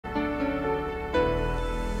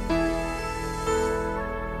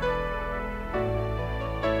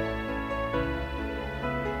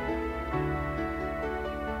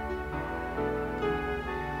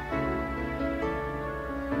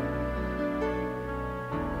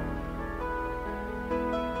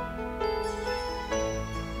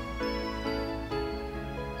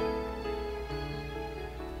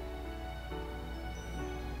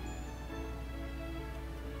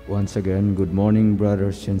Once again, good morning,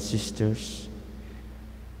 brothers and sisters.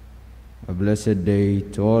 A blessed day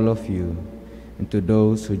to all of you and to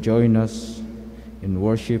those who join us in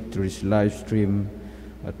worship through this live stream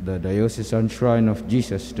at the Diocesan Shrine of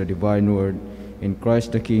Jesus, the Divine Word, in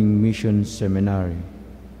Christ the King Mission Seminary.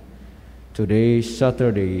 Today is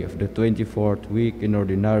Saturday of the 24th week in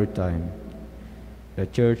Ordinary Time. The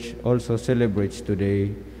Church also celebrates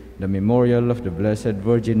today the memorial of the Blessed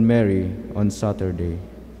Virgin Mary on Saturday.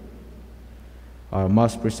 Our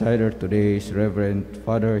Mass presider today is Reverend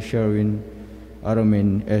Father Sherwin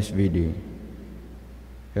Aromin, SVD,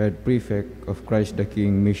 Head Prefect of Christ the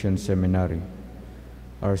King Mission Seminary.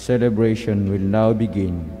 Our celebration will now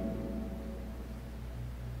begin.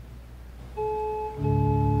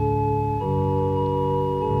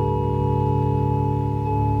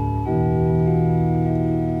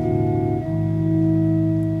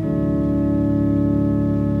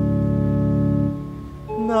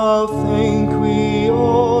 Now thank we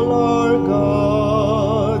all our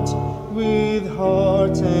God with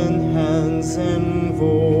heart and hands and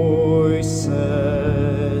voices,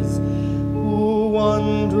 who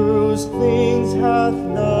wondrous things hath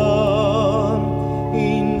done,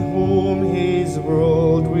 in whom his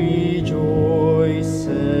world rejoices,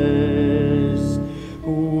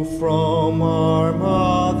 who from our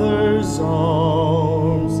mother's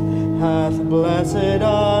arms hath blessed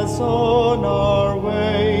us on our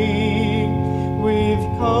way with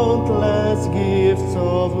countless gifts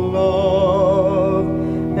of love,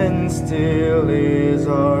 and still is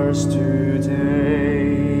ours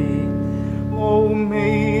today. Oh,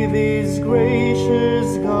 may this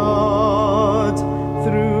gracious God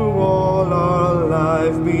through all our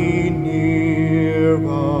life be near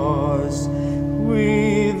us,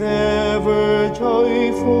 with ever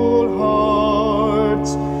joyful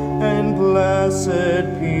hearts and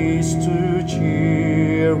blessed peace to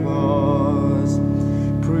cheer us.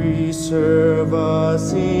 Preserve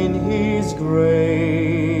us in his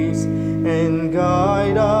grace and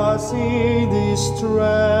guide us in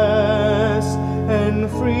distress, and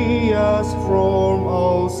free us from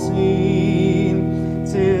all sin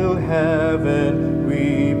till heaven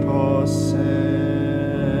we possess.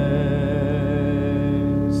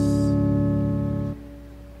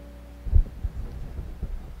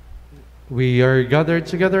 We are gathered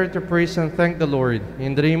together to praise and thank the Lord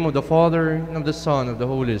in the name of the Father, and of the Son, and of the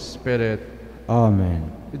Holy Spirit.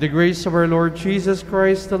 Amen. With the grace of our Lord Jesus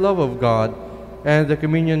Christ, the love of God, and the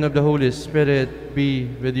communion of the Holy Spirit be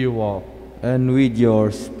with you all. And with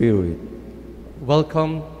your spirit.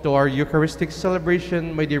 Welcome to our Eucharistic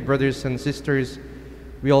celebration, my dear brothers and sisters.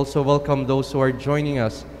 We also welcome those who are joining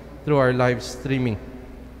us through our live streaming.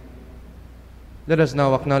 Let us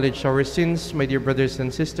now acknowledge our sins, my dear brothers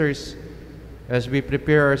and sisters, as we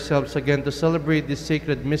prepare ourselves again to celebrate these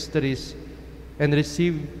sacred mysteries and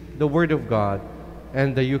receive the Word of God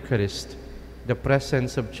and the Eucharist, the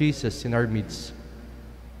presence of Jesus in our midst.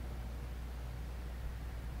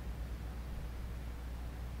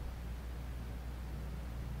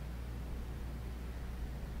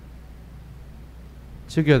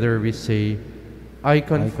 Together we say, I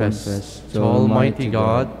confess to Almighty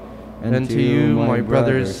God and to you, my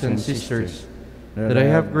brothers and sisters, that I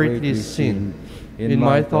have greatly sinned in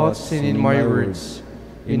my thoughts and in my words,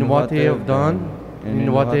 in what I have done and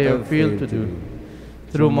in what I have failed to do,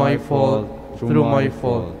 through my fault, through my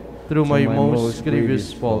most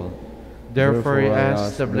grievous fault. Therefore I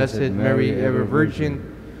ask the Blessed Mary, ever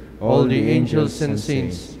Virgin, all the angels and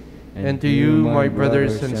saints, and to you, my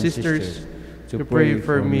brothers and sisters, to pray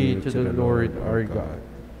for me to the Lord our God.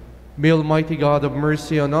 May Almighty God have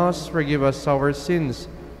mercy on us, forgive us our sins,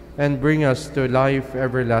 and bring us to life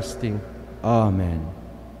everlasting. Amen.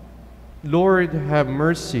 Lord, have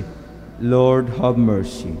mercy. Lord, have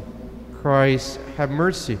mercy. Christ, have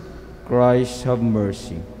mercy. Christ, have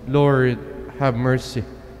mercy. Lord, have mercy.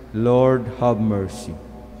 Lord, have mercy.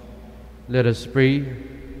 Let us pray.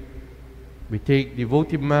 We take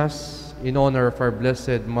devotive Mass in honor of our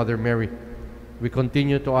Blessed Mother Mary. We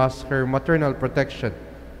continue to ask her maternal protection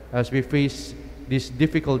as we face these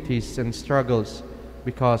difficulties and struggles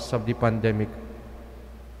because of the pandemic.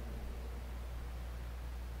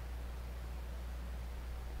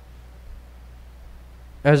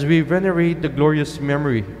 As we venerate the glorious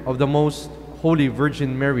memory of the Most Holy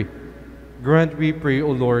Virgin Mary, grant, we pray,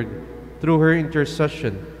 O Lord, through her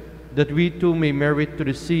intercession, that we too may merit to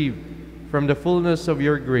receive from the fullness of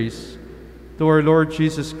your grace, to our Lord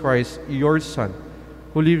Jesus Christ, your Son,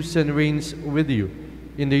 who lives and reigns with you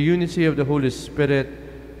in the unity of the Holy Spirit,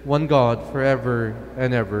 one God, forever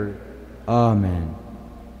and ever. Amen.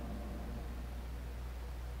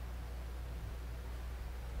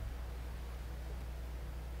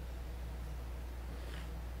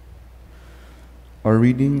 A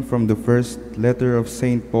reading from the first letter of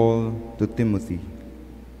St. Paul to Timothy.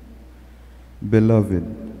 Beloved,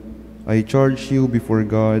 I charge you before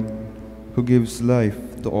God, who gives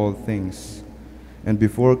life to all things, and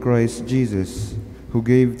before Christ Jesus, who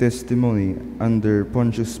gave testimony under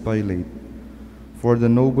Pontius Pilate, for the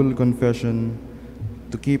noble confession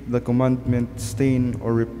to keep the commandment stain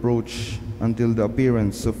or reproach until the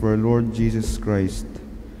appearance of our Lord Jesus Christ,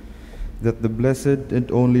 that the blessed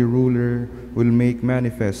and only ruler will make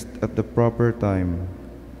manifest at the proper time,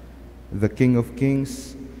 the King of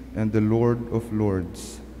kings and the Lord of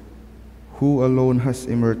lords, who alone has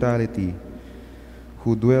immortality,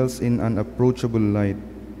 who dwells in unapproachable light,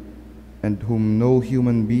 and whom no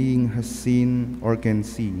human being has seen or can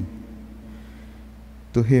see.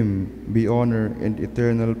 To him be honor and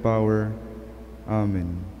eternal power.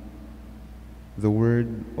 Amen. The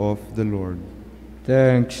word of the Lord.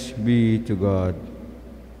 Thanks be to God.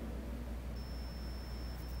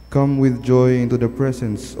 Come with joy into the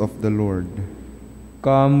presence of the Lord.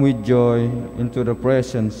 Come with joy into the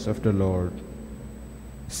presence of the Lord.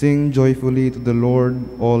 Sing joyfully to the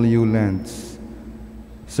Lord, all you lands.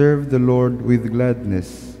 Serve the Lord with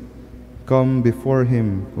gladness. Come before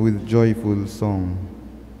him with joyful song.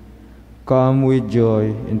 Come with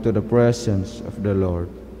joy into the presence of the Lord.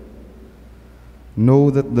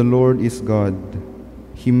 Know that the Lord is God.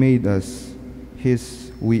 He made us,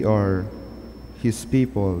 his we are, his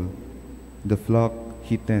people, the flock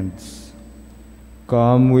he tends.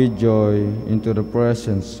 Come with joy into the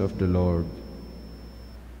presence of the Lord.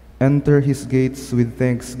 Enter his gates with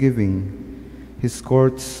thanksgiving, his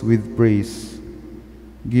courts with praise.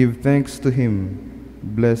 Give thanks to him,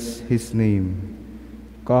 bless his name.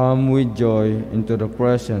 Come with joy into the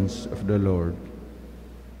presence of the Lord.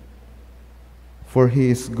 For he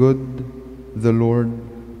is good, the Lord,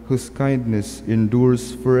 whose kindness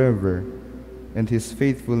endures forever, and his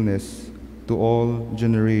faithfulness to all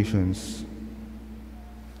generations.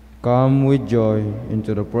 Come with joy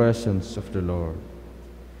into the presence of the Lord.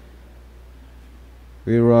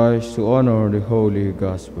 We rise to honor the Holy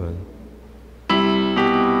Gospel.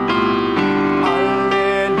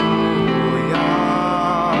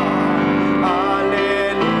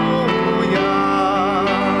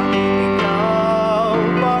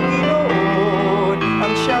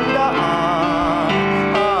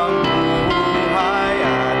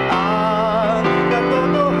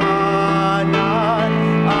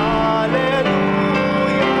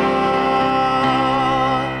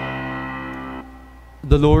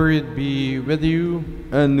 The Lord be with you.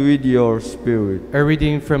 And with your spirit. A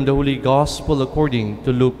reading from the Holy Gospel according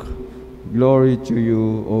to Luke. Glory to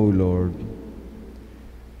you, O Lord.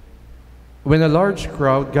 When a large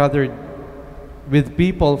crowd gathered with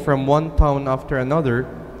people from one town after another,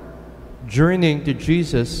 journeying to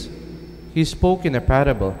Jesus, he spoke in a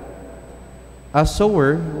parable. A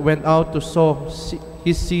sower went out to sow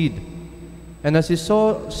his seed, and as he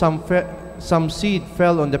saw, some seed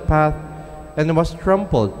fell on the path and was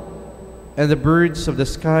trampled, and the birds of the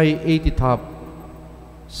sky ate it up.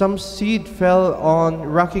 Some seed fell on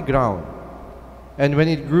rocky ground, and when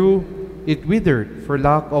it grew, it withered for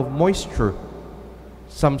lack of moisture.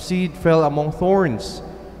 Some seed fell among thorns,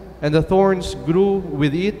 and the thorns grew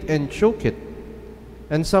with it and choked it.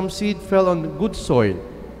 And some seed fell on good soil,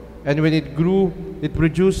 and when it grew, it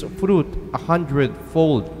produced fruit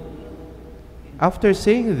 100-fold. After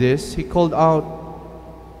saying this, he called out,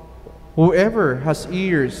 "Whoever has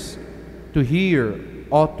ears to hear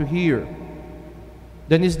ought to hear."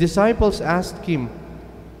 Then his disciples asked him,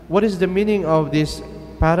 "What is the meaning of this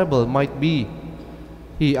parable might be?"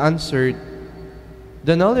 He answered,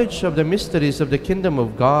 "The knowledge of the mysteries of the kingdom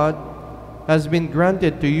of God has been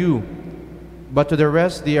granted to you, but to the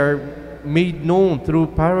rest they are made known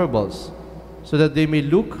through parables, so that they may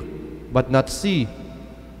look but not see,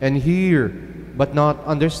 and hear but not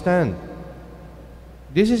understand.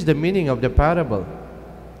 This is the meaning of the parable.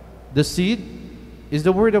 The seed is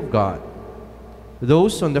the word of God.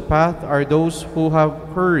 Those on the path are those who have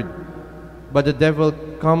heard, but the devil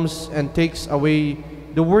comes and takes away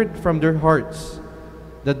the word from their hearts,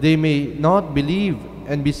 that they may not believe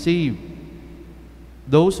and be saved.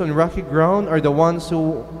 Those on rocky ground are the ones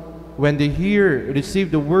who, when they hear,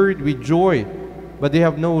 receive the word with joy, but they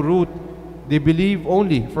have no root. They believe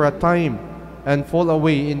only for a time and fall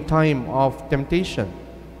away in time of temptation.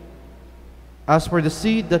 As for the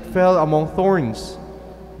seed that fell among thorns,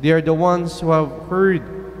 they are the ones who have heard,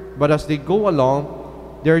 but as they go along,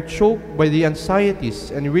 they are choked by the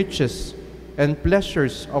anxieties and riches and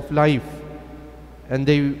pleasures of life, and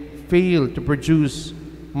they fail to produce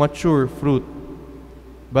mature fruit.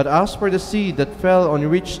 But as for the seed that fell on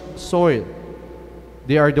rich soil,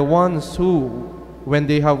 They are the ones who, when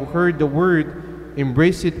they have heard the word,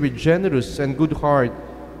 embrace it with generous and good heart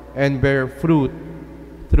and bear fruit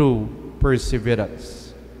through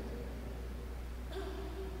perseverance.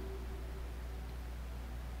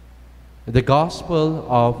 The Gospel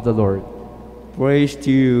of the Lord. Praise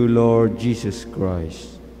to you, Lord Jesus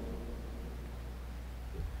Christ.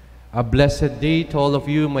 A blessed day to all of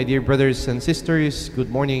you, my dear brothers and sisters. Good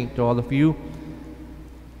morning to all of you.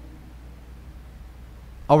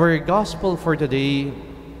 Our Gospel for today,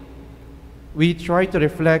 we try to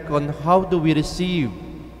reflect on how do we receive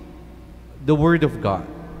the Word of God.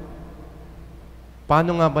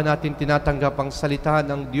 Paano nga ba natin tinatanggap ang salita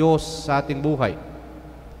ng Diyos sa ating buhay?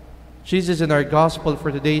 Jesus in our Gospel for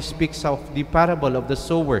today speaks of the parable of the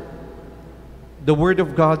sower. The Word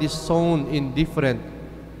of God is sown in different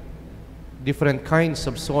kinds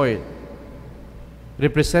of soil,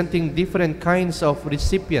 representing different kinds of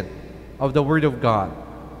recipient of the Word of God.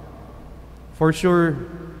 For sure,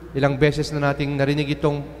 ilang beses na nating narinig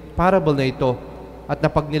itong parable na ito at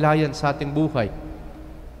napagnilayan sa ating buhay.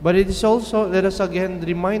 But it is also, let us again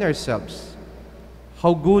remind ourselves,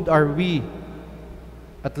 how good are we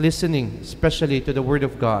at listening, especially to the Word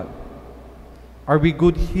of God? Are we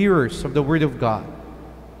good hearers of the Word of God?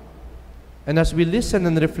 And as we listen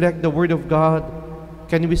and reflect the Word of God,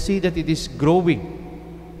 can we see that it is growing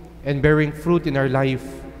and bearing fruit in our life?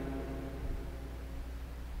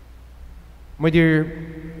 My dear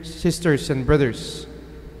sisters and brothers,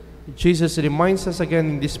 Jesus reminds us again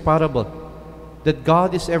in this parable that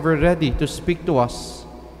God is ever ready to speak to us,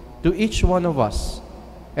 to each one of us,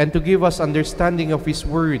 and to give us understanding of His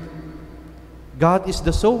Word. God is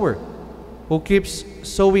the sower who keeps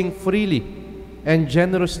sowing freely and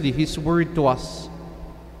generously His Word to us.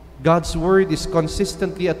 God's Word is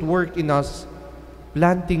consistently at work in us,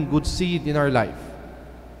 planting good seed in our life.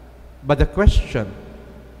 But the question,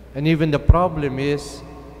 and even the problem is,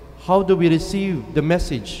 how do we receive the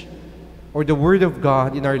message or the Word of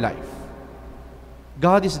God in our life?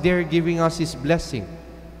 God is there giving us His blessing.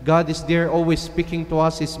 God is there always speaking to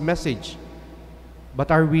us His message. But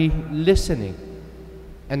are we listening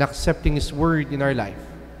and accepting His Word in our life?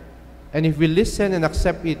 And if we listen and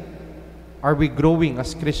accept it, are we growing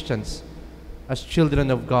as Christians, as children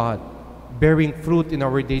of God, bearing fruit in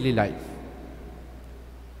our daily life?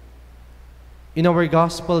 In our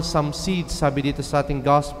Gospel, some seeds, sabi dito sa ating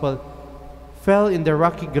Gospel, fell in the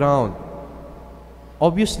rocky ground.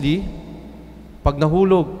 Obviously, pag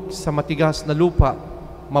nahulog sa matigas na lupa,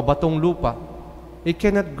 mabatong lupa, it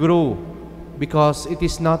cannot grow because it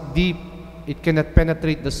is not deep. It cannot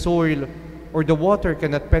penetrate the soil, or the water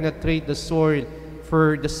cannot penetrate the soil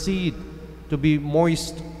for the seed to be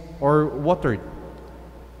moist or watered.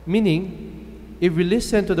 Meaning, if we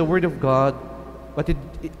listen to the Word of God, but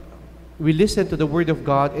we listen to the Word of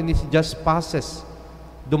God and it just passes,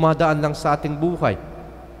 dumadaan lang sa ating buhay.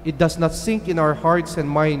 It does not sink in our hearts and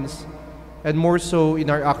minds, and more so in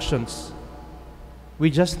our actions. We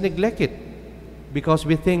just neglect it because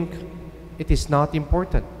we think it is not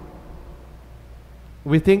important.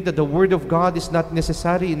 We think that the Word of God is not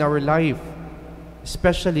necessary in our life,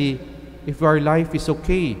 especially if our life is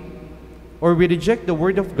okay. Or we reject the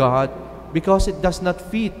Word of God because it does not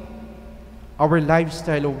fit our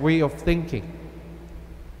lifestyle or way of thinking.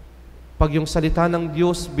 Pag yung salita ng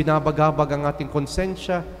Diyos binabagabag ang ating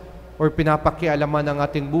konsensya or pinapakialaman ang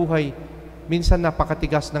ating buhay, minsan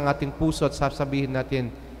napakatigas ng ating puso at sasabihin natin,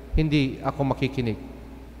 hindi ako makikinig.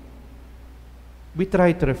 We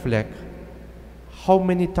try to reflect how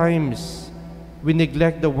many times we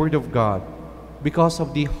neglect the Word of God because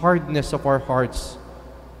of the hardness of our hearts.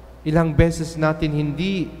 Ilang beses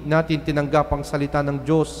hindi natin tinanggap ang salita ng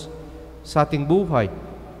Diyos sa ating buhay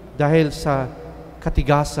dahil sa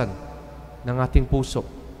katigasan ng ating puso.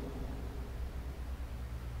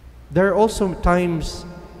 There are also times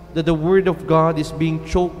that the Word of God is being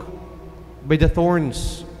choked by the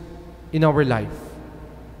thorns in our life,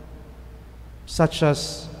 such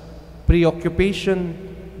as preoccupation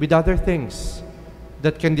with other things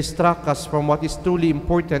that can distract us from what is truly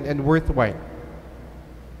important and worthwhile.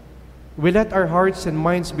 We let our hearts and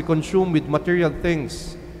minds be consumed with material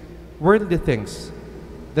things, worldly things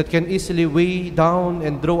that can easily weigh down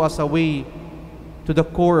and draw us away to the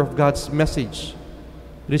core of God's message,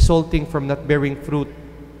 resulting from not bearing fruit.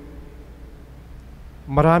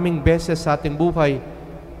 Maraming beses sa ating buhay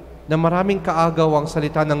na maraming kaagaw ang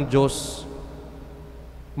salita ng Diyos,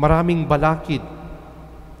 maraming balakid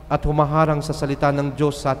at humaharang sa salita ng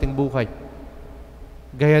Diyos sa ating buhay.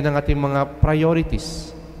 Gaya ng ating mga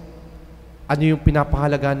priorities. Ano yung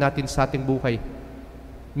pinapahalagaan natin sa ating buhay?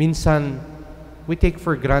 Minsan, we take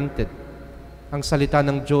for granted ang salita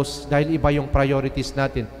ng Diyos dahil iba yung priorities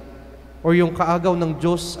natin. Or yung kaagaw ng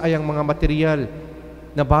Diyos ay ang mga material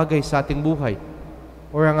na bagay sa ating buhay.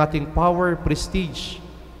 Or ang ating power, prestige,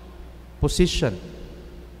 position.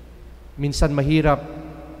 Minsan mahirap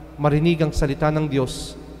marinig ang salita ng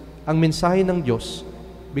Diyos, ang mensahe ng Diyos,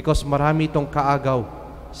 because marami itong kaagaw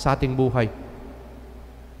sa ating buhay.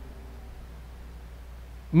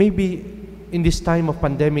 Maybe in this time of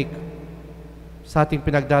pandemic, sa ating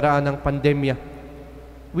pinagdaraan ng pandemya,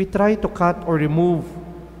 we try to cut or remove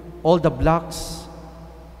all the blocks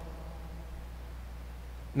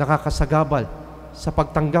nakakasagabal sa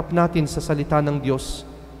pagtanggap natin sa salita ng Diyos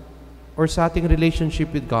or sa ating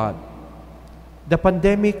relationship with God. The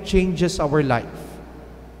pandemic changes our life,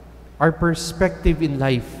 our perspective in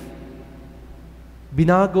life.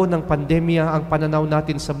 Binago ng pandemya ang pananaw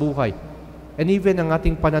natin sa buhay and even ang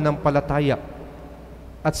ating pananampalataya.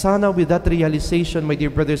 At sana with that realization, my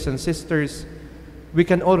dear brothers and sisters, we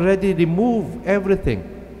can already remove everything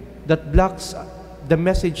that blocks the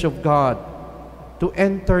message of God to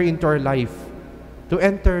enter into our life, to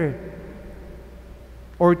enter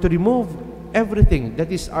or to remove everything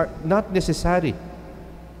that is not necessary,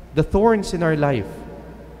 the thorns in our life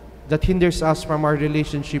that hinders us from our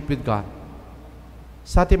relationship with God.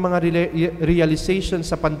 Sa ating mga realization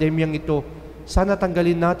sa pandemyang ito, sana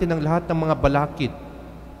tanggalin natin ang lahat ng mga balakid,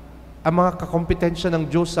 ang mga kakompetensya ng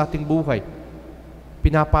Diyos sa ating buhay.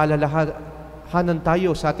 Pinapaalalahanan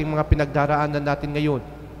tayo sa ating mga pinagdaraanan natin ngayon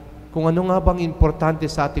kung ano nga bang importante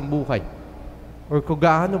sa ating buhay or kung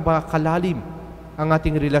gaano ba kalalim ang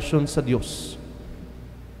ating relasyon sa Diyos.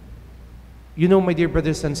 You know, my dear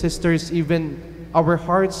brothers and sisters, even our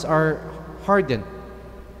hearts are hardened,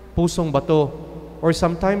 pusong bato, or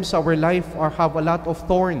sometimes our life have a lot of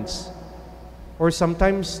thorns, or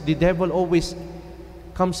sometimes the devil always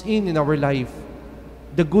comes in our life.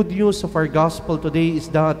 The good news of our gospel today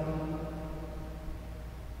is that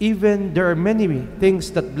even there are many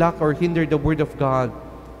things that block or hinder the word of God,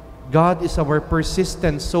 God is our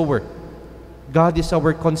persistent sower. God is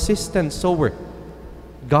our consistent sower.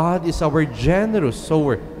 God is our generous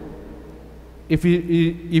sower. If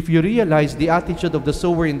you realize the attitude of the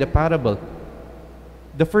sower in the parable,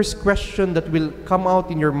 the first question that will come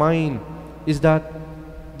out in your mind is that,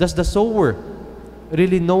 does the sower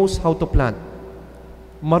really knows how to plant?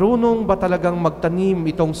 Marunong ba talagang magtanim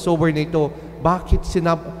itong sower na ito?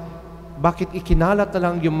 Bakit ikinalat na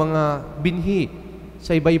lang yung mga binhi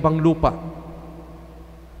sa iba-ibang lupa?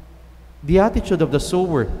 The attitude of the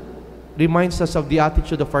sower reminds us of the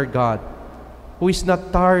attitude of our God, who is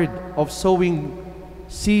not tired of sowing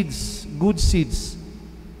seeds, good seeds,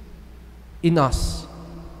 in us.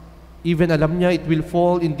 Even alam niya it will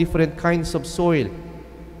fall in different kinds of soil,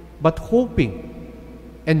 but hoping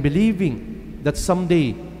and believing that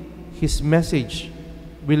someday His message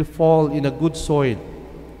will fall in a good soil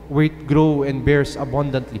where it grow and bears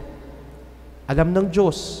abundantly. Alam ng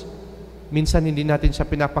Diyos, minsan hindi natin siya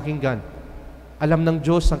pinapakinggan. Alam ng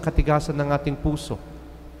Diyos ang katigasan ng ating puso.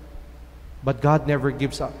 But God never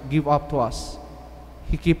give up to us.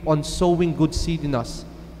 He keep on sowing good seed in us.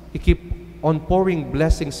 He keep on pouring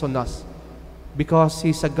blessings on us because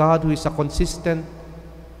He's a God who is a consistent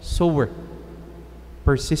sower,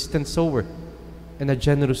 persistent sower, and a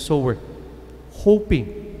generous sower, hoping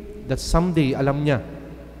that someday, alam niya,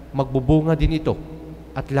 magbubunga din ito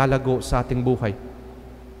at lalago sa ating buhay.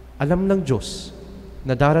 Alam ng Diyos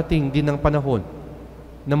na darating din ang panahon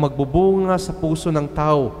na magbubunga sa puso ng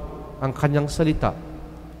tao ang kanyang salita,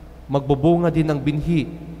 magbubunga din ang binhi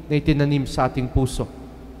na itinanim sa ating puso.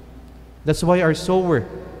 That's why our sower,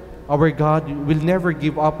 our God, will never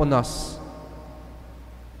give up on us.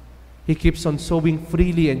 He keeps on sowing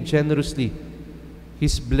freely and generously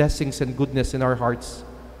His blessings and goodness in our hearts.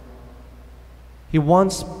 He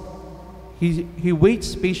waits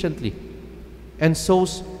patiently and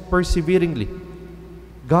sows perseveringly.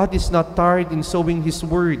 God is not tired in sowing His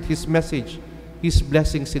word, His message, His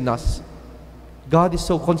blessings in us. God is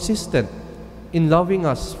so consistent in loving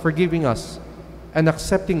us, forgiving us, and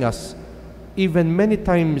accepting us. Even many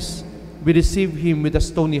times we receive Him with a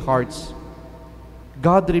stony hearts.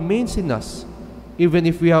 God remains in us even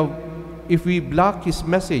if we block His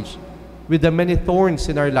message with the many thorns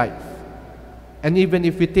in our life. And even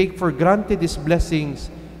if we take for granted His blessings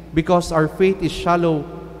because our faith is shallow,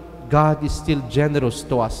 God is still generous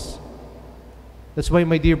to us. That's why,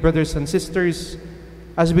 my dear brothers and sisters,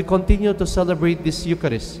 as we continue to celebrate this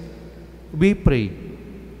Eucharist, we pray,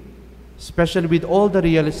 especially with all the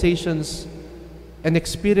realizations and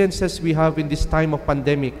experiences we have in this time of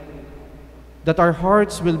pandemic, that our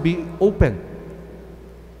hearts will be open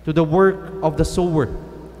to the work of the sower,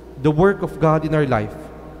 the work of God in our life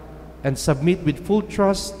and submit with full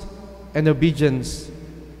trust and obedience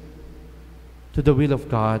to the will of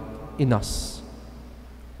God in us.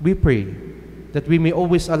 We pray that we may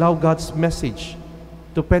always allow God's message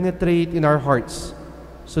to penetrate in our hearts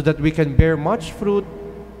so that we can bear much fruit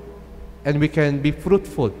and we can be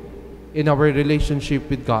fruitful in our relationship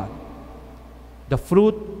with God. The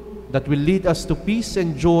fruit that will lead us to peace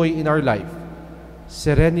and joy in our life,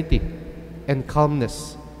 serenity and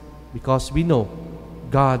calmness, because we know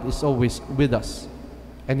God is always with us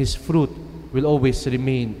and His fruit will always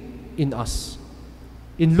remain in us.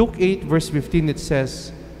 In Luke 8 verse 15 it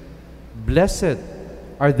says, "Blessed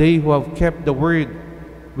are they who have kept the word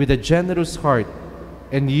with a generous heart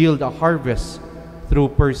and yield a harvest through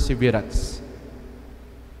perseverance."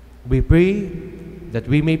 We pray that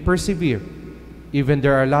we may persevere even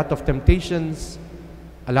there are a lot of temptations,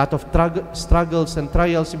 a lot of struggles and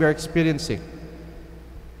trials we are experiencing.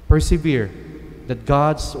 Persevere that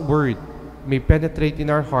God's word may penetrate in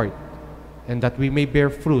our heart and that we may bear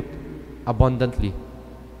fruit abundantly.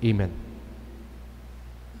 Amen.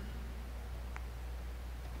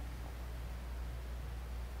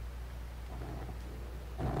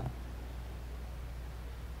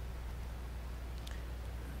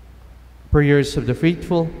 Prayers of the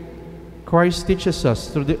faithful. Christ teaches us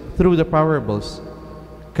through the parables.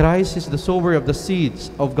 Christ is the sower of the seeds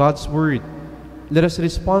of God's word. Let us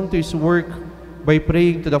respond to His work by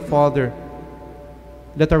praying to the Father.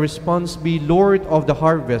 Let our response be, "Lord of the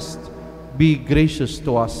harvest, be gracious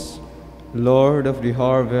to us." Lord of the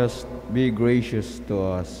harvest, be gracious to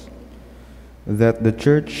us. That the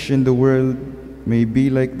church in the world may be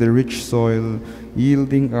like the rich soil,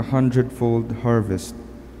 yielding 100-fold harvest,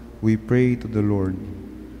 we pray to the Lord.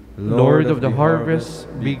 Lord of the harvest,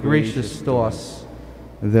 be gracious to us.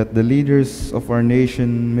 That the leaders of our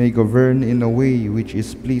nation may govern in a way which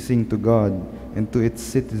is pleasing to God and to its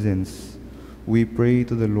citizens, we pray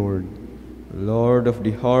to the Lord. Lord of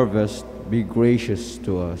the harvest, be gracious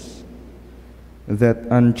to us. That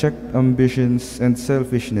unchecked ambitions and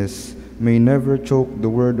selfishness may never choke the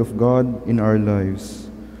word of God in our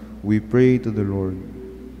lives, we pray to the Lord.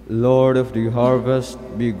 Lord of the harvest,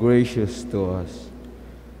 be gracious to us.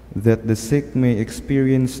 That the sick may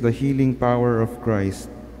experience the healing power of Christ,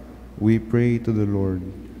 we pray to the Lord.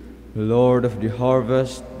 Lord of the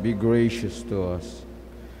harvest, be gracious to us.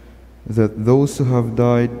 That those who have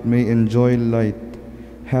died may enjoy light,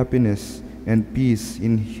 happiness, and peace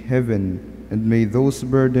in heaven, and may those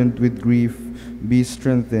burdened with grief be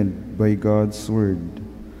strengthened by God's word,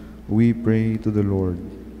 we pray to the Lord.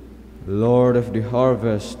 Lord of the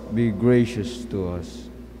harvest, be gracious to us.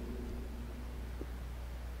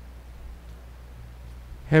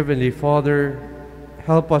 Heavenly Father,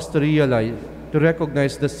 help us to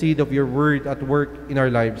recognize the seed of your word at work in our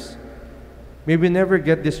lives. May we never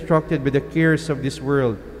get distracted by the cares of this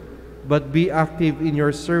world, but be active in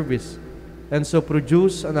your service and so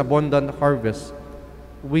produce an abundant harvest.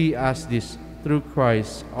 We ask this through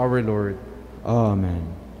Christ our Lord. Amen.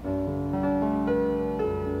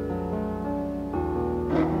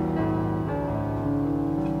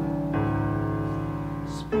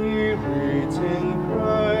 Spirit in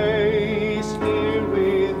Christ, here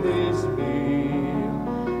with this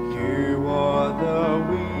meal. You are the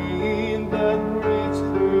wind that breaks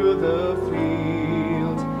through the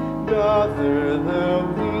field. Gather the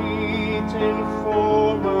wheat and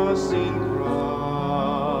form us in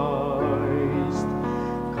Christ.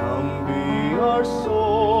 Come be our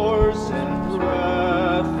source and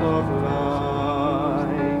breath of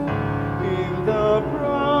life. In the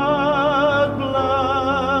broad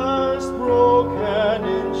blessed, broken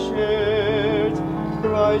and shared,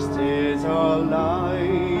 Christ is our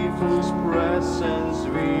life, whose presence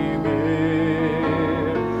we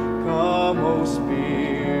bear. Come, O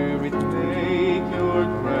Spirit, make your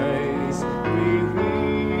grace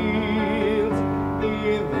revealed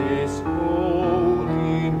in this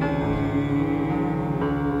holy meal.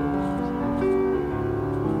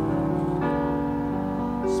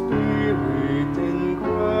 Spirit in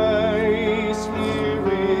grace, here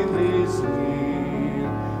in this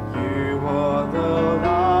meal. You are the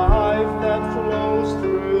life that flows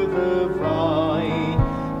through the vine.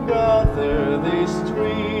 Gather this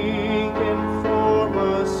drink and form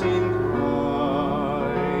us in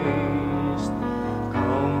Christ.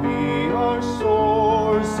 Come be our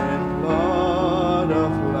source and blood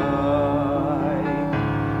of life.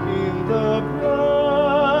 In the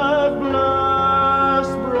blood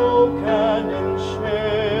blessed, broken and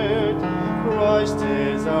shared, Christ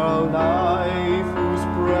is our life, whose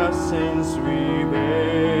presence we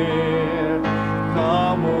bear.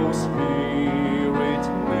 Come, O Spirit,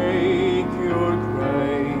 make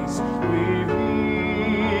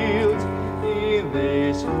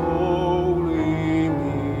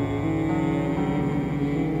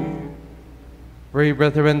Pray,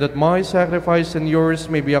 brethren, that my sacrifice and yours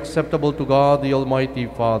may be acceptable to God, the Almighty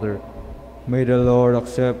Father. May the Lord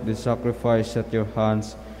accept the sacrifice at your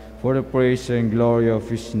hands for the praise and glory of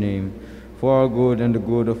his name, for our good and the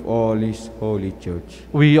good of all his holy church.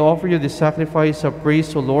 We offer you the sacrifice of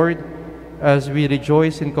praise, O Lord, as we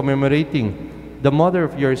rejoice in commemorating the mother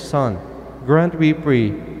of your Son. Grant, we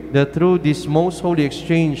pray, that through this most holy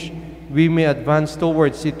exchange we may advance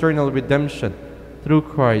towards eternal redemption through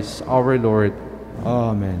Christ our Lord.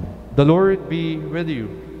 Amen. The Lord be with you.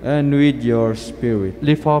 And with your spirit.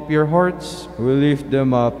 Lift up your hearts. We lift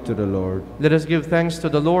them up to the Lord. Let us give thanks to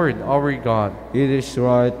the Lord our God. It is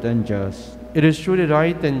right and just. It is truly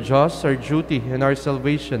right and just, our duty and our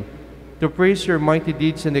salvation, to praise your mighty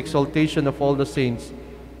deeds and exaltation of all the saints,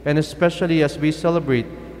 and especially as we celebrate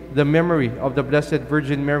the memory of the Blessed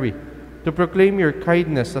Virgin Mary, to proclaim your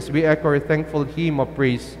kindness as we echo our thankful hymn of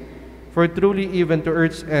praise. For truly even to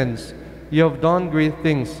earth's ends you have done great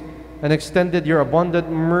things, and extended your abundant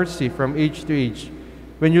mercy from age to age.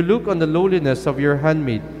 When you look on the lowliness of your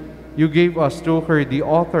handmaid, you gave us through her the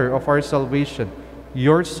author of our salvation,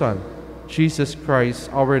 your Son, Jesus Christ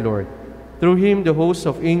our Lord. Through him the host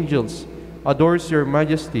of angels adores your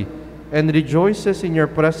majesty and rejoices in your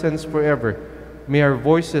presence forever. May our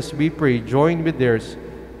voices, we pray, join with theirs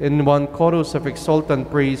in one chorus of exultant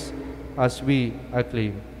praise as we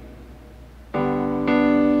acclaim.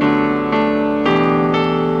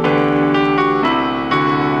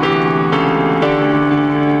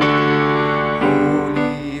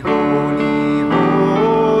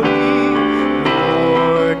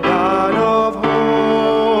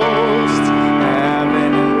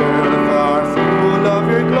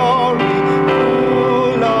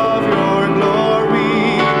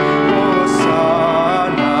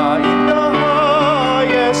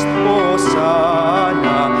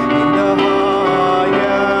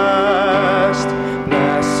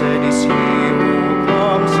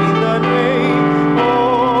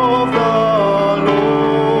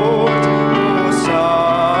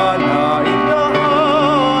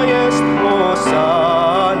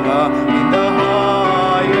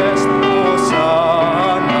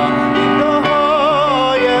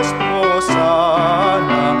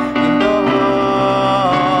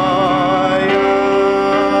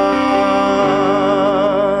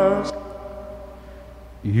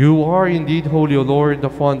 Indeed, holy, O Lord, the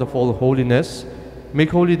fount of all holiness,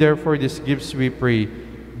 make holy therefore these gifts, we pray,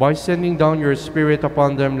 by sending down your Spirit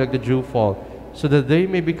upon them like the dewfall, so that they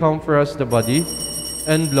may become for us the body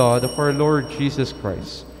and blood of our Lord Jesus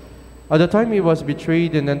Christ. At the time he was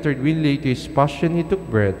betrayed and entered willingly to his passion, he took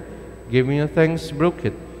bread, giving thanks, broke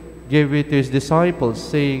it, gave it to his disciples,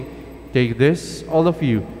 saying, "Take this, all of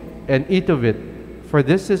you, and eat of it, for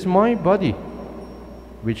this is my body,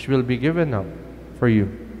 which will be given up for you."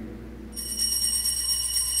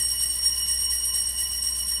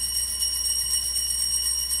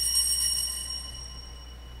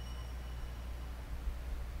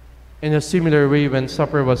 In a similar way, when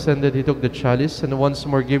supper was ended, he took the chalice, and once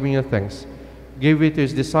more giving thanks, gave it to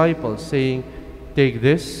his disciples, saying, "Take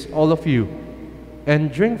this, all of you,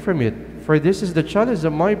 and drink from it, for this is the chalice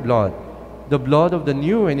of my blood, the blood of the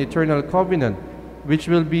new and eternal covenant, which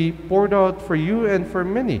will be poured out for you and for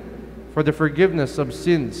many, for the forgiveness of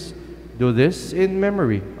sins. Do this in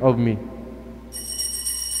memory of me."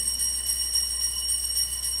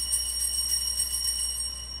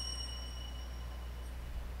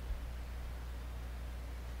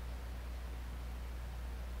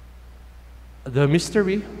 The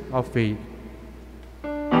mystery of faith.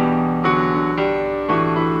 When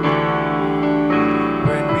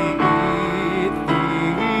we eat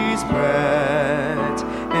these bread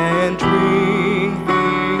and drink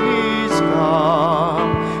this cup,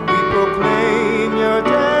 we proclaim your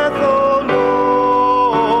death, O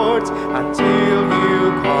Lord, until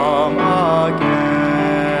you come again.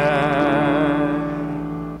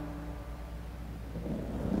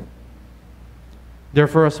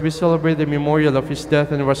 Therefore, as we celebrate the memorial of his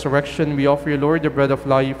death and resurrection, we offer you, Lord, the bread of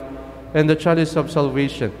life and the chalice of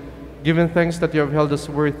salvation, giving thanks that you have held us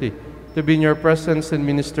worthy to be in your presence and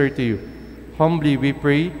minister to you. Humbly we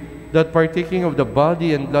pray that partaking of the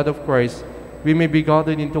body and blood of Christ, we may be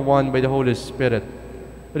gathered into one by the Holy Spirit.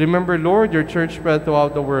 Remember, Lord, your church spread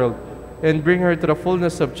throughout the world, and bring her to the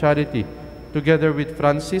fullness of charity, together with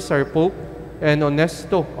Francis, our Pope, and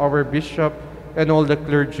Onesto, our Bishop, and all the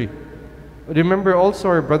clergy. Remember also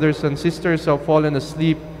our brothers and sisters who have fallen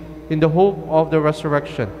asleep in the hope of the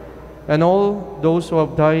resurrection, and all those who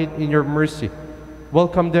have died in your mercy.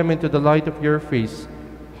 Welcome them into the light of your face.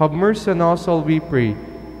 Have mercy on us all, we pray,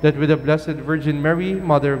 that with the Blessed Virgin Mary,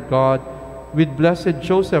 Mother of God, with blessed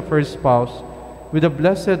Joseph, her spouse, with the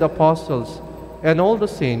blessed apostles, and all the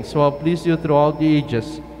saints who have pleased you throughout the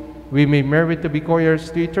ages, we may merit to be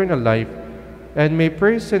co-heirs to eternal life, and may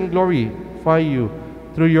praise and glorify you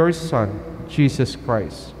through your Son, Jesus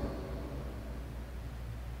Christ.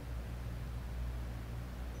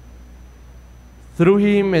 Through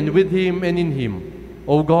him, and with him, and in him,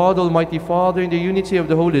 O God, Almighty Father, in the unity of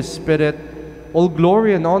the Holy Spirit, all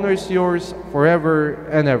glory and honor is yours forever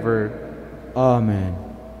and ever. Amen.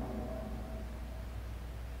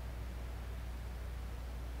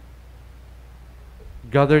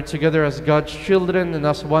 Gathered together as God's children and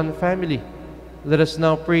as one family, let us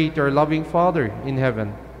now pray to our loving Father in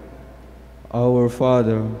heaven. Our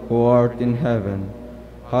Father, who art in heaven,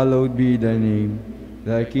 hallowed be thy name.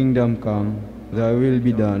 Thy kingdom come, thy will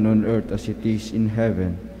be done on earth as it is in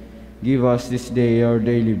heaven. Give us this day our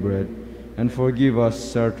daily bread, and forgive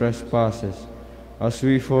us our trespasses, as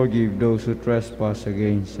we forgive those who trespass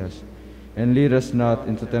against us. And lead us not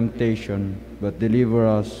into temptation, but deliver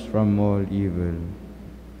us from all evil.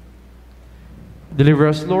 Deliver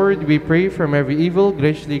us, Lord, we pray, from every evil.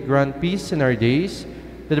 Graciously grant peace in our days,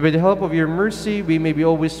 that by the help of your mercy we may be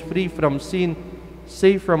always free from sin,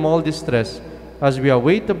 safe from all distress, as we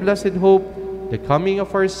await the blessed hope, the coming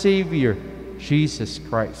of our Savior, Jesus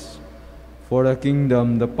Christ. For the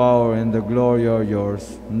kingdom, the power, and the glory are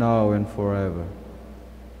yours, now and forever.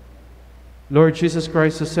 Lord Jesus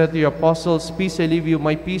Christ, who said to your apostles, "Peace I leave you,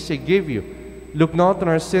 my peace I give you," look not on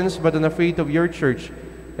our sins, but on the faith of your church,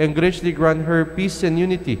 and graciously grant her peace and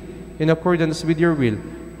unity in accordance with your will,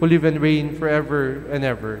 who live and reign forever and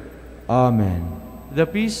ever. Amen. The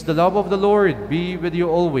peace, the love of the Lord be with you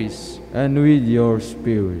always. And with your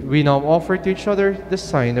spirit. We now offer to each other the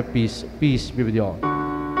sign of peace. Peace be with you all.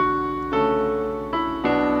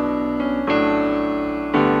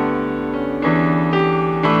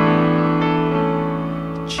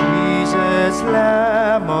 Jesus,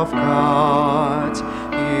 Lamb of God,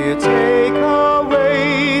 you take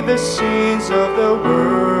away the sins of the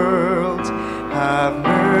world. Have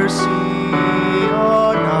mercy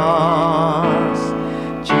on us.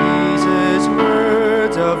 Jesus,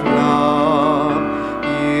 word of love,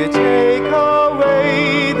 you take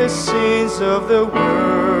away the sins of the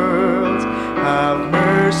world. Have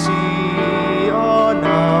mercy on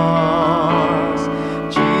us.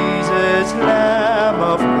 Jesus, Lamb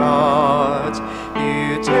of God,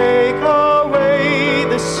 you take away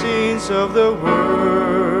the sins of the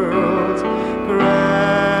world.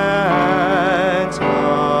 Grant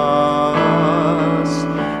us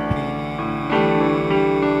peace.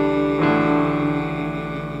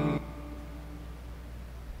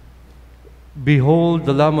 Behold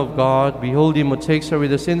the Lamb of God, behold him who takes away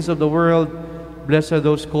the sins of the world. Blessed are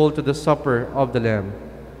those called to the supper of the Lamb.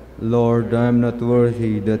 Lord, I am not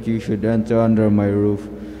worthy that you should enter under my roof,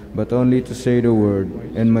 but only to say the word,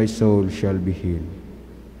 and my soul shall be healed.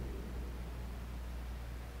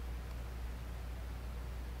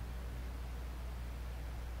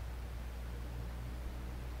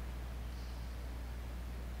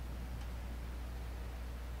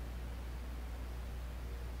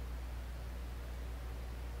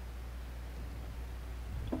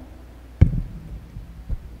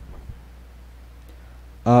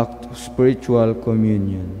 Act of spiritual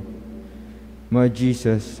communion. My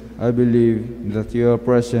Jesus, I believe that you are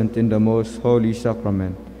present in the most holy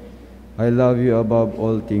sacrament. I love you above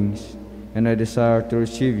all things, and I desire to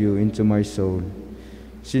receive you into my soul.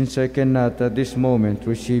 Since I cannot at this moment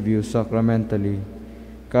receive you sacramentally,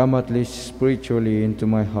 come at least spiritually into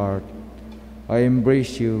my heart. I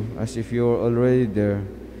embrace you as if you are already there,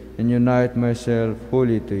 and unite myself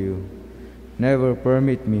wholly to you. Never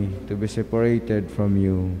permit me to be separated from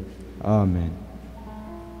you. Amen.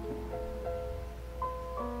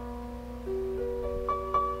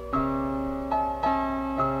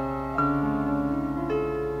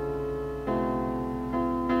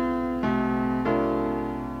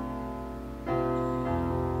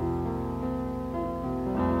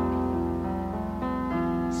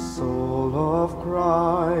 Soul of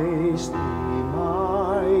Christ, be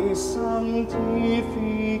my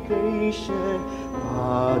sanctification.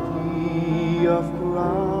 Body of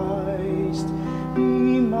Christ,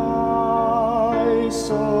 be my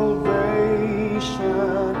salvation.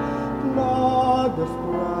 Blood of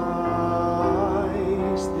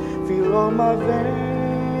Christ, fill all my veins.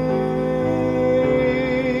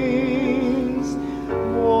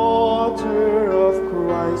 Water of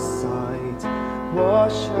Christ's sight,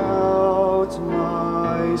 wash out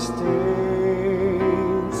my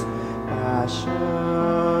stains.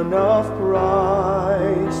 Passion of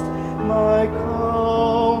Christ, my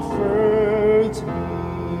comfort be.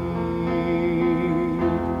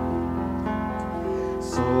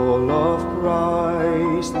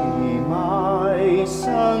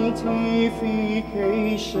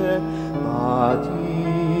 sanctification,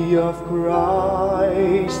 body of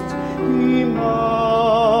Christ, be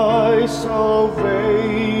my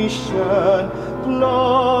salvation,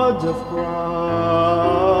 blood of Christ,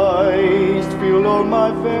 fill all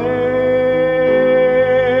my veins,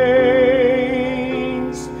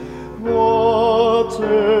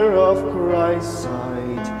 water of Christ's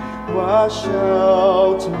sight, wash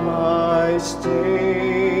out my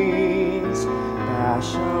stains,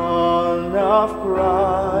 passion of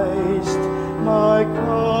Christ, my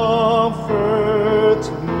comfort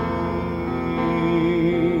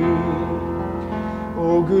be.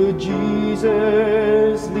 O good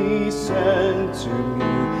Jesus, listen to me,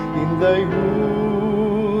 in thy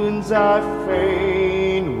wounds I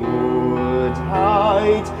fain would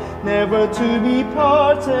hide, never to be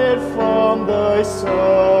parted from thy side.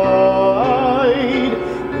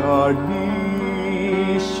 Guard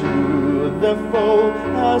me, should the foe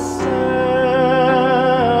assail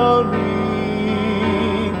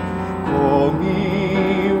me. Call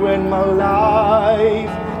me when my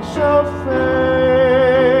life shall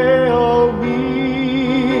fail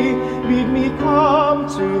me. Bid me come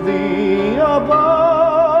to thee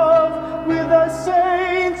above, with thy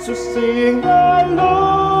saints to sing thy love.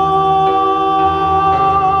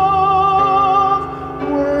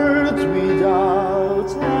 Words without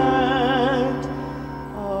end.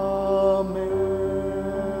 Amen.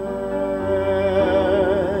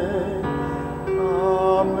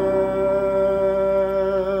 Amen.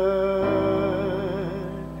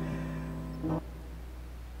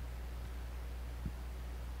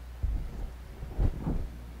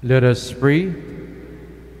 Let us pray.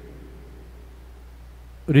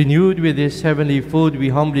 Renewed with this heavenly food, we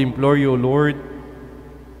humbly implore you, O Lord,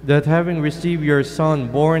 that having received your Son,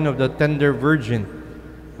 born of the tender Virgin,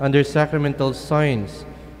 under sacramental signs,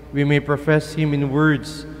 we may profess him in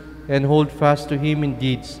words and hold fast to him in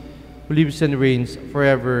deeds, who lives and reigns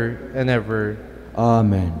forever and ever.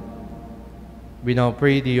 Amen. We now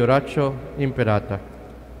pray the Oratio Imperata.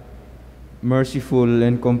 Merciful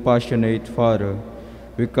and compassionate Father,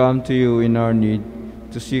 we come to you in our need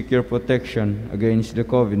to seek your protection against the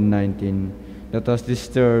COVID-19 that has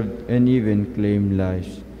disturbed and even claimed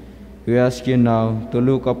lives. We ask you now to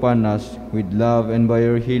look upon us with love and by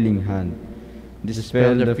your healing hand.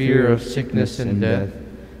 Dispel the fear of sickness and death,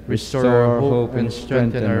 restore our hope and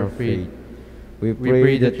strengthen our faith. We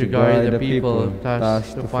pray that you guide the people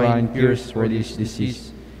tasked to find cures for this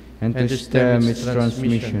disease and to stem its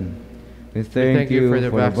transmission. We thank you for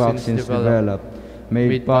the vaccines developed,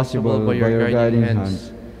 made possible by your guiding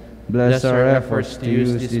hands. Bless our efforts to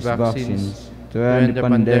use these vaccines to end the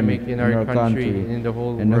pandemic in our country and in the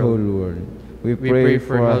whole world. We pray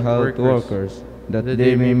for our health workers that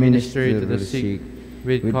they may minister to the sick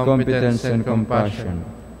with competence and compassion.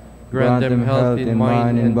 Grant them health in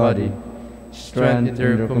mind and body, strength in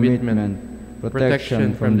their commitment,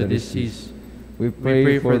 protection from the disease. We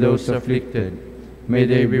pray for those afflicted. May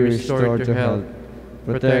they be restored to health.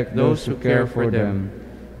 Protect those who care for them.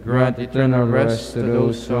 Grant eternal rest to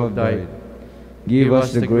those who have died. Give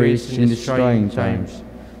us the grace in these trying times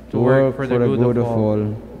to work for the good of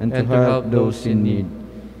all and to help those in need.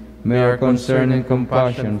 May our concern and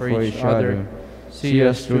compassion for each other see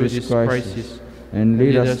us through this crisis and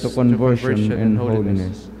lead us to conversion and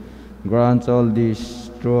holiness. Grant all this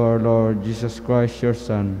through our Lord Jesus Christ, your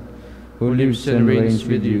Son, who lives and reigns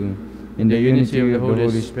with you in the unity of the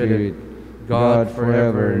Holy Spirit, God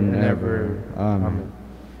forever and ever. Amen.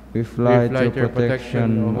 We fly to your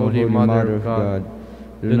protection, O Holy Mother of God.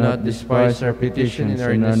 Do not despise our petition in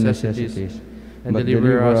our necessities, and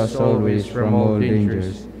deliver us always from all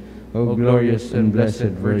dangers. O glorious and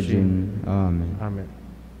blessed Virgin. Amen. Amen.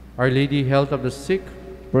 Our Lady, health of the sick,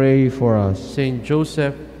 Pray for us. Saint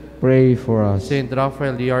Joseph, Pray for us. Saint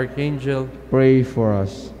Raphael the Archangel, Pray for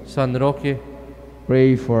us. San Roque,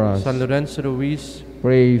 Pray for us. San Lorenzo Ruiz,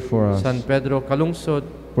 Pray for us. San Pedro Calungsod,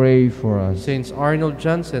 Pray for us. Saints Arnold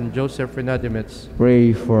Jansen, Joseph Renadimitz.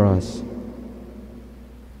 Pray for us.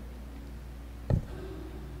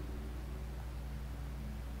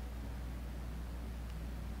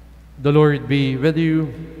 The Lord be with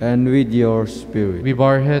you. And with your spirit. We bow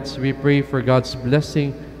our heads, we pray for God's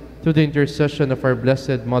blessing through the intercession of our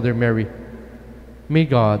Blessed Mother Mary. May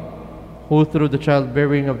God, who through the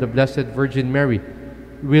childbearing of the Blessed Virgin Mary,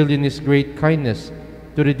 will in His great kindness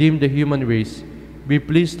to redeem the human race, be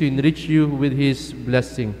pleased to enrich you with His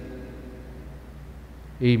blessing.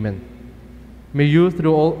 Amen. May you,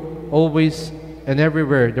 through always and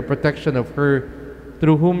everywhere, the protection of her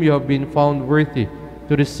through whom you have been found worthy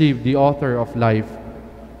to receive the author of life.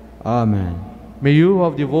 Amen. May you, who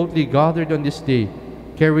have devoutly gathered on this day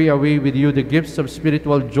carry away with you the gifts of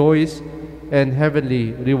spiritual joys and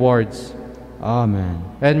heavenly rewards. Amen.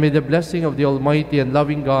 And may the blessing of the Almighty and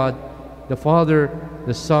loving God, the Father,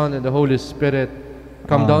 the Son, and the Holy Spirit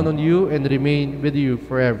come down on you and remain with you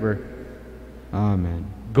forever. Amen.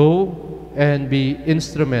 Go and be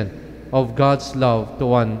instrument of God's love to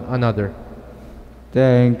one another.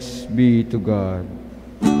 Thanks be to God.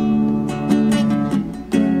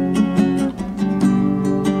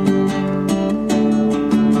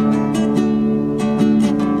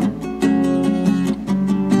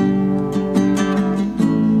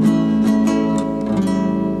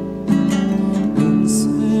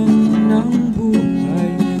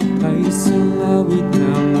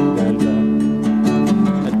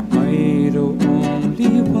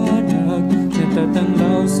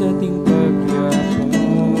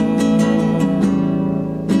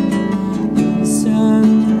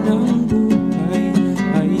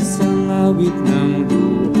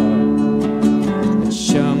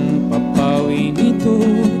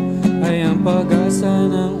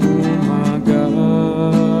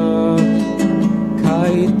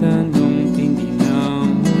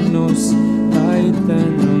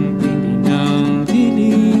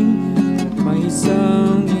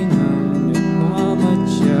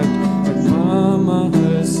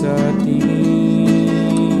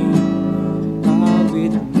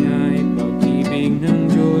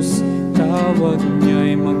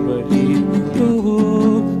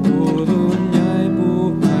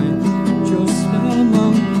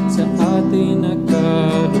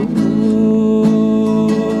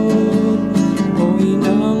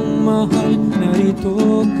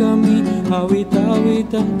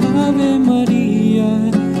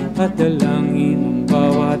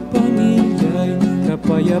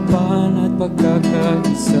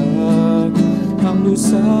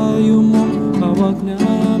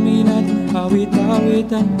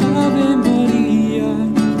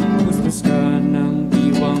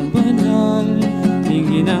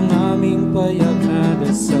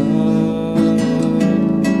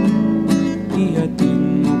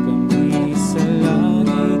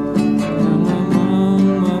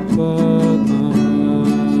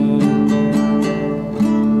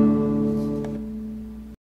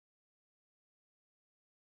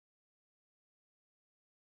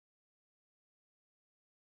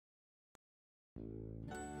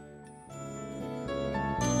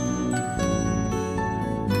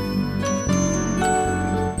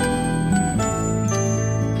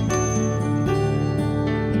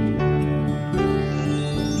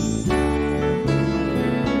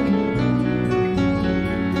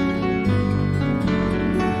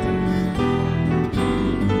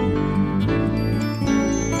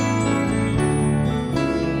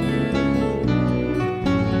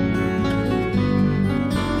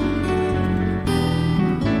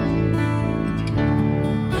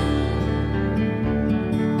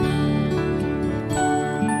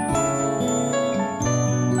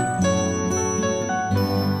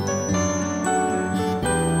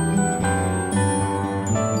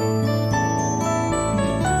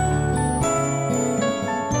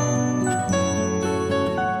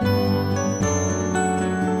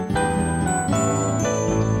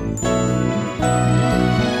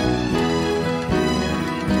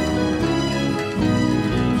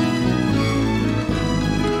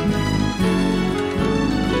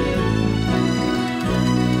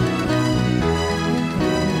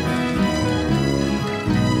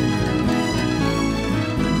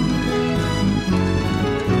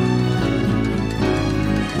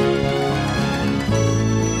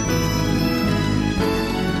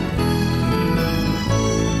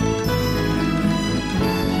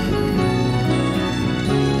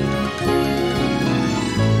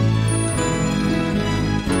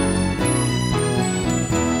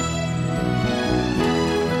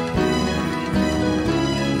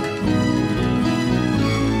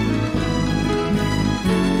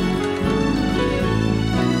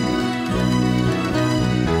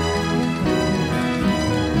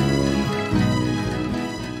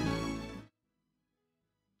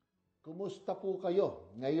 Kumusta po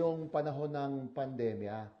kayo ngayong panahon ng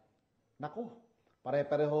pandemya? Naku,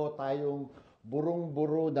 pare-pareho tayong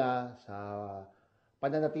burong-buro na sa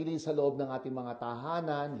pananatili sa loob ng ating mga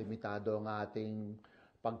tahanan, limitado ang ating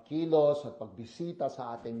pagkilos at pagbisita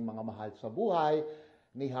sa ating mga mahal sa buhay,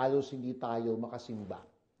 ni halos hindi tayo makasimba.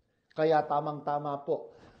 Kaya tamang-tama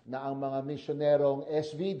po na ang mga misyonerong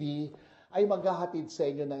SVD ay maghahatid sa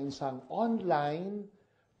inyo ng isang online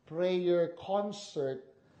prayer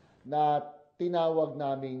concert na tinawag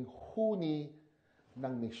naming Huni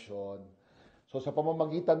ng Misyon. So sa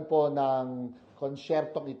pamamagitan po ng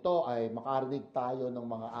konsyertong ito ay makarinig tayo ng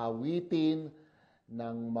mga awitin,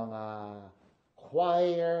 ng mga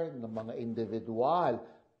choir, ng mga individual,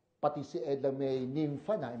 pati si Edla May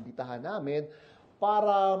Nympha na imbitahan namin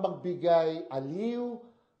para magbigay aliw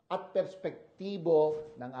at perspektibo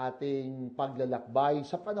ng ating paglalakbay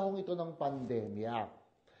sa panahong ito ng pandemya.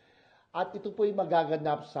 At ito po'y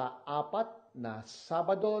magaganap sa 4 na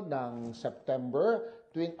Sabado ng September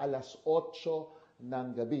tuwing alas 8 ng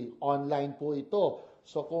gabi. Online po ito.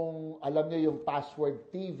 So kung alam niyo yung Password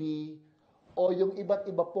TV o yung iba't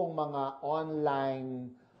iba pong mga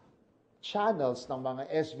online channels ng mga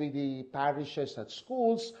SVD parishes at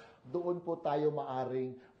schools, doon po tayo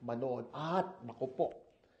maaring manood. At naku po,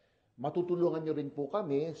 matutulungan niyo rin po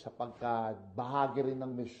kami sapagkat bahagi rin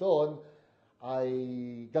ng misyon ay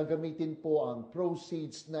gagamitin po ang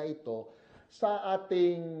proceeds na ito sa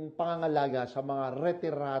ating pangangalaga sa mga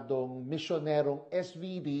retiradong misyonerong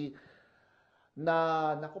SVD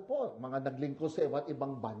na, naku po, mga naglingkod sa iba't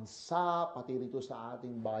ibang bansa, pati rito sa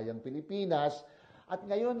ating bayang Pilipinas. At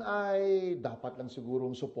ngayon ay dapat lang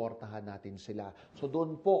sigurong suportahan natin sila. So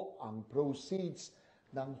doon po ang proceeds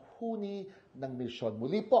ng huni ng misyon.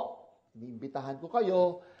 Muli po, iniimbitahan ko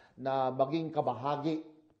kayo na maging kabahagi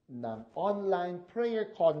ng online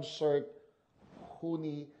prayer concert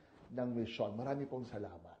huni ng misyon. Marami pong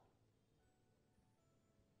salamat.